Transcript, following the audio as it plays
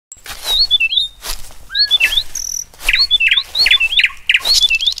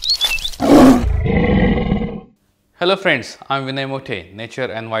Hello friends, I'm Vinay Mote, nature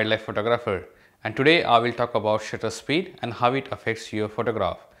and wildlife photographer, and today I will talk about shutter speed and how it affects your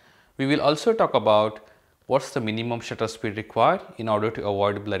photograph. We will also talk about what's the minimum shutter speed required in order to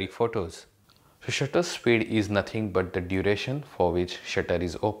avoid blurry photos. So shutter speed is nothing but the duration for which shutter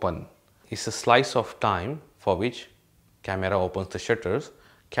is open. It's a slice of time for which camera opens the shutters,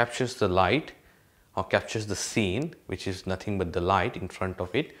 captures the light or captures the scene, which is nothing but the light in front of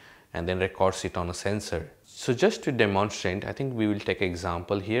it, and then records it on a sensor. So just to demonstrate, I think we will take an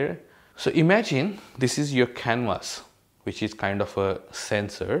example here. So imagine this is your canvas, which is kind of a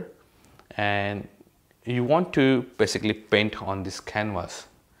sensor, and you want to basically paint on this canvas.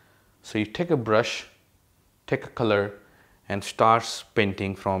 So you take a brush, take a color and starts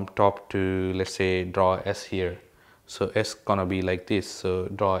painting from top to, let's say, draw S here. So S gonna be like this, so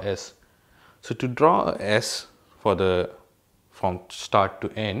draw S. So to draw a S from start to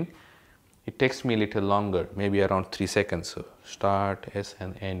end, it takes me a little longer, maybe around 3 seconds. So start S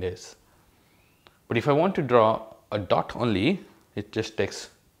and end S. But if I want to draw a dot only, it just takes,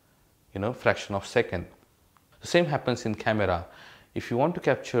 fraction of second. The same happens in camera. If you want to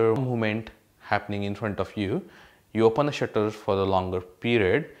capture movement happening in front of you, you open the shutters for the longer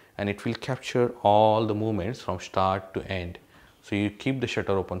period and it will capture all the movements from start to end. So you keep the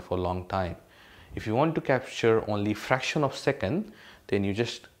shutter open for a long time. If you want to capture only fraction of second, then you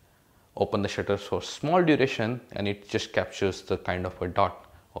just open the shutters for small duration and it just captures the kind of a dot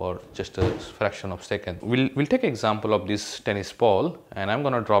or just a fraction of second. We'll take example of this tennis ball, and I'm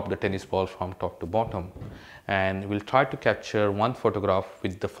gonna drop the tennis ball from top to bottom, and we'll try to capture one photograph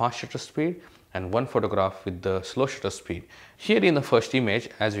with the fast shutter speed and one photograph with the slow shutter speed. Here in the first image,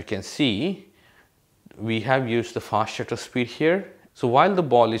 as you can see, we have used the fast shutter speed here. So while the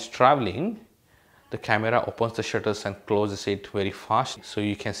ball is traveling, the camera opens the shutters and closes it very fast. So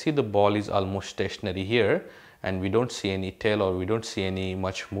you can see the ball is almost stationary here and we don't see any tail or we don't see any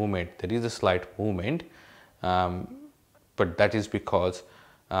much movement. There is a slight movement, but that is because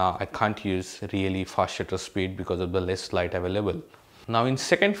I can't use really fast shutter speed because of the less light available. Now in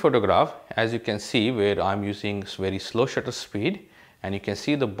second photograph, as you can see, where I'm using very slow shutter speed, and you can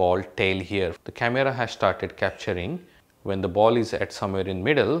see the ball tail here. The camera has started capturing when the ball is at somewhere in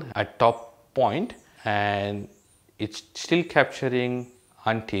middle at top point, and it's still capturing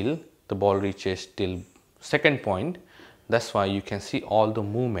until the ball reaches till second point. That's why you can see all the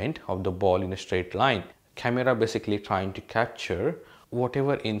movement of the ball in a straight line. Camera basically trying to capture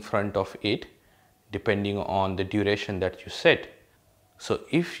whatever in front of it depending on the duration that you set. So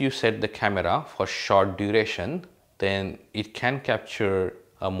if you set the camera for short duration, then it can capture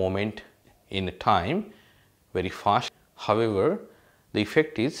a moment in a time very fast. However, the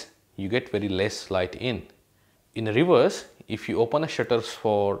effect is you get very less light in. In reverse, if you open the shutters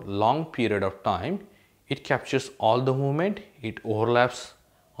for long period of time, it captures all the movement, it overlaps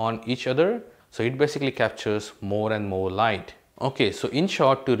on each other, so it basically captures more and more light. Okay, so in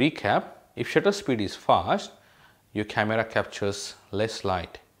short, to recap, if shutter speed is fast, your camera captures less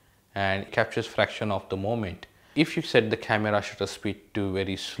light and captures fraction of the moment. If you set the camera shutter speed to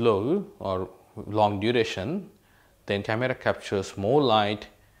very slow or long duration, then camera captures more light.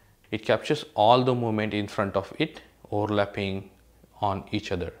 It captures all the movement in front of it, overlapping on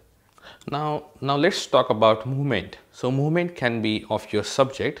each other. Now let's talk about movement. So movement can be of your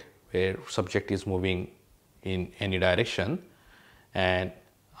subject, where subject is moving in any direction, and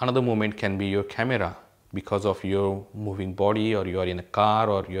another movement can be your camera because of your moving body, or you are in a car,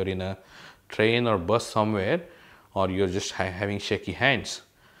 or you're in a train or bus somewhere, or you're just having shaky hands.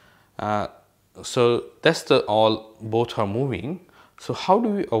 So that's both are moving. So how do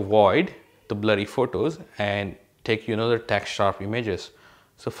we avoid the blurry photos and take another tack sharp images?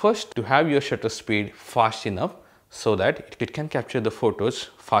 So first, to have your shutter speed fast enough so that it can capture the photos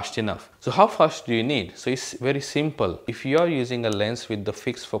fast enough. So how fast do you need? So it's very simple. If you are using a lens with the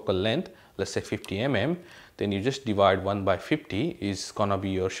fixed focal length, let's say 50 mm, then you just divide 1 by 50 is gonna be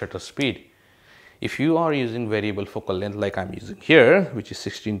your shutter speed. If you are using variable focal length like I'm using here, which is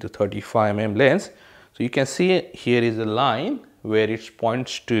 16 to 35 mm lens, so you can see here is a line where it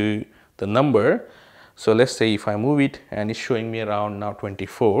points to the number. So let's say if I move it and it's showing me around now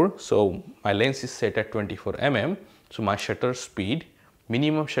 24, so my lens is set at 24 mm, so my shutter speed,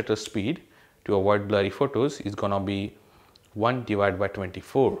 minimum shutter speed to avoid blurry photos is gonna be 1 divided by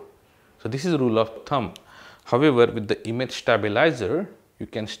 24. So this is rule of thumb. However, with the image stabilizer, you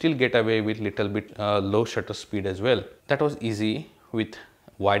can still get away with little bit low shutter speed as well. That was easy with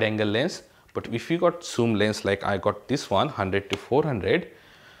wide angle lens. But if you got zoom lens like I got this one, 100 to 400,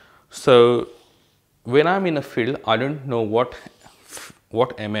 so when I'm in a field, I don't know what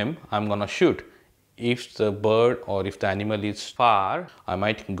mm I'm gonna shoot. If the bird or if the animal is far, I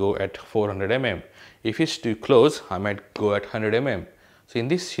might go at 400 mm. If it's too close, I might go at 100 mm. So in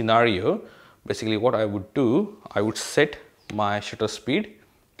this scenario, basically what I would do, I would set my shutter speed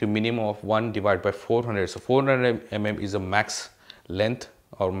to minimum of 1 divided by 400. So 400 mm is a max length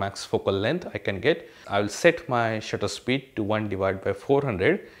or max focal length I can get. I will set my shutter speed to 1 divided by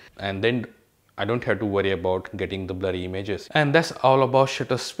 400, and then I don't have to worry about getting the blurry images. And that's all about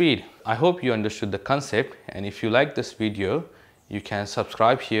shutter speed. I hope you understood the concept, and if you like this video, you can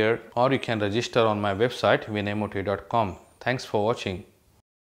subscribe here or you can register on my website vinaymote.com. Thanks for watching.